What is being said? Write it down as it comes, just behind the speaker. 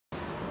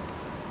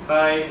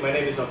Hi, my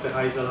name is Dr.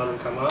 Haizal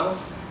Haron Kamar.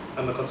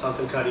 I'm a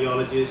consultant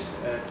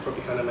cardiologist at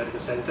Tropicana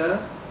Medical Center.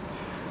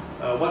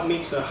 What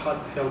makes a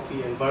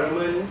heart-healthy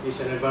environment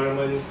is an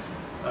environment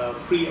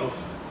free of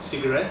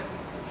cigarette,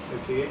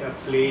 okay? A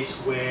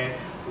place where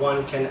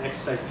one can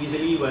exercise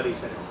easily, whether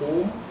it's at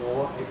home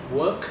or at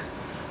work,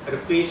 at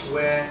a place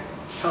where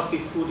healthy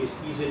food is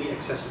easily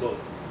accessible.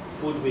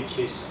 Food which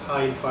is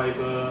high in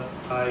fiber,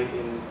 high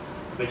in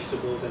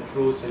vegetables and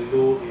fruits, and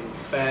low in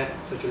fat,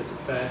 saturated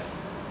fat,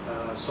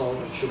 salt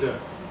and sugar.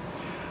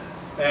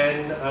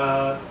 And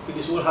in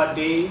this World Heart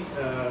Day,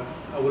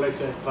 I would like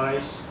to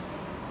advise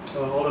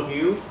all of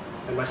you,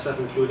 and myself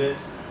included,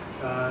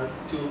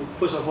 to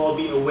first of all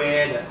be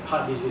aware that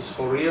heart disease is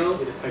for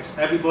real. It affects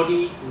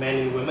everybody, men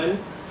and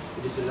women.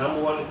 It is the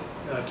 #1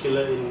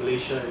 killer in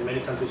Malaysia and many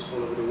countries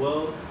all over the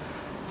world.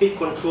 Take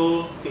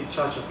control, take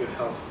charge of your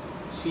health.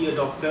 See a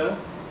doctor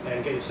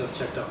and get yourself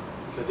checked out.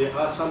 Because there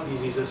are some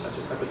diseases such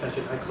as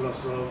hypertension, high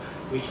cholesterol,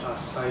 which are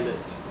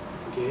silent.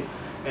 Okay,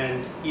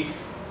 and if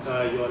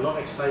you are not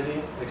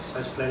exercising,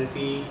 exercise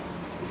plenty.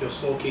 If you're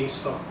smoking,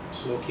 stop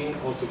smoking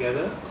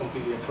altogether,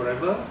 completely and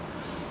forever.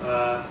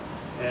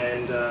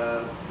 And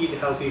eat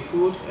healthy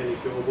food. And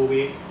if you're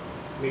overweight,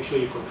 make sure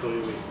you control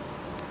your weight.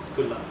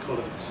 Good luck. All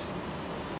the best.